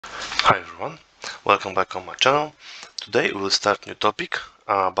Hi everyone, welcome back on my channel. Today we will start new topic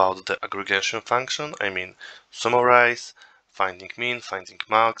about the aggregation function. I mean summarize, finding mean, finding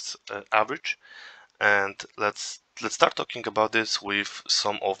max, average, and let's start talking about this with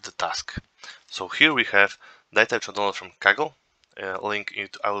some of the tasks. So here we have data which I downloaded from Kaggle.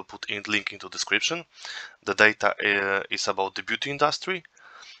 I will put in link into description. The data is about the beauty industry.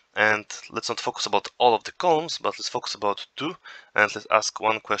 And let's not focus about all of the columns, but let's focus about two, and let's ask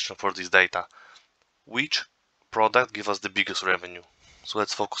one question for this data. Which product gives us the biggest revenue? So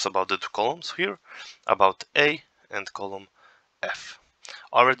let's focus about the two columns here, about A and column F.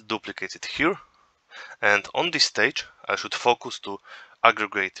 Already duplicated here, and on this stage I should focus to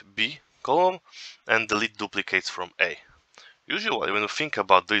aggregate B column and delete duplicates from A. Usually when you think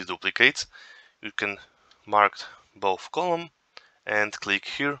about these duplicates, you can mark both columns and click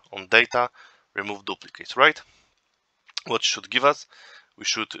here on data, remove duplicates, right? What should give us? We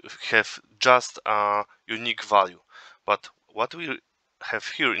should have just a unique value, but what we have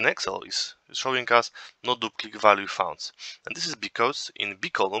here in Excel is showing us no duplicate value found, and this is because in B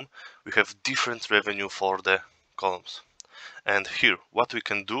column we have different revenue for the columns. And here what we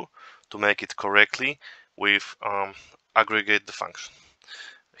can do to make it correctly with aggregate the function.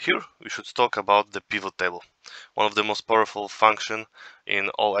 Here we should talk about the pivot table. One of the most powerful function in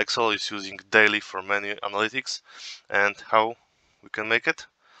all Excel is using daily for many analytics. And how we can make it?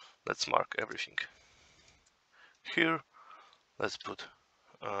 Let's mark everything. Here, let's put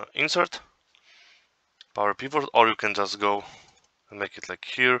insert, power pivot, or you can just go and make it like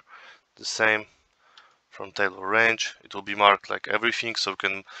here, the same from table range. It will be marked like everything, so you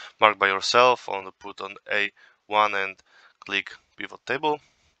can mark by yourself on put on A1 and click pivot table.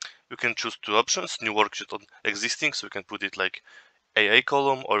 You can choose two options, new worksheet on existing, so you can put it like AA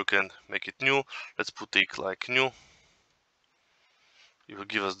column, or you can make it new. Let's put it like new. It will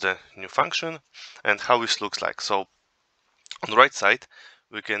give us the new function and how this looks like. So on the right side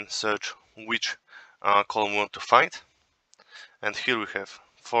we can search which column we want to find, and here we have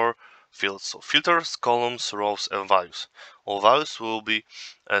 4 fields. So filters, columns, rows and values. All values will be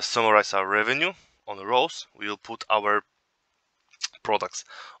summarize our revenue. On the rows we will put our products.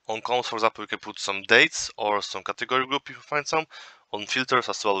 On columns, for example, we can put some dates or some category group if you find some. On filters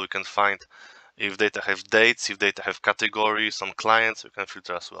as well, we can find if data have dates, if data have categories, some clients, we can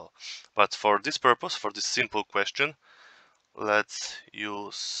filter as well. But for this purpose, for this simple question, let's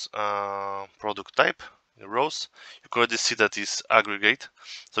use product type in rows. You can already see that is aggregate.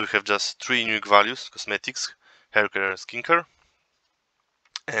 So we have just 3 unique values: cosmetics, hair care, and skincare.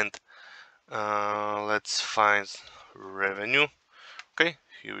 And let's find revenue. Okay,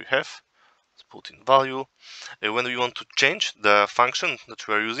 here we have. Let's put in value. When we want to change the function that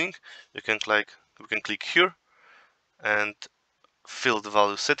we are using, we can click here and fill the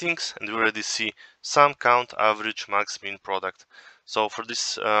value settings, and we already see sum, count, average, max, mean, product. So for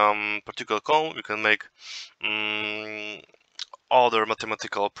this particular column, we can make other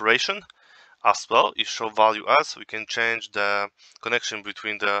mathematical operation as well. If show value as, we can change the connection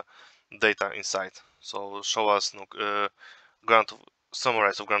between the data inside. So show us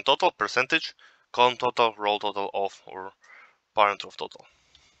summarize of grand total, percentage, column total, row total of, or parent of total.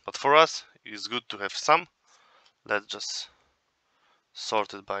 But for us, it's good to have sum. Let's just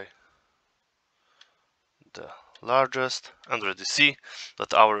sort it by the largest, and already see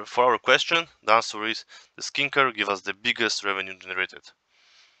that for our question, the answer is the skincare give us the biggest revenue generated.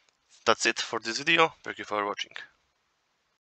 That's it for this video. Thank you for watching.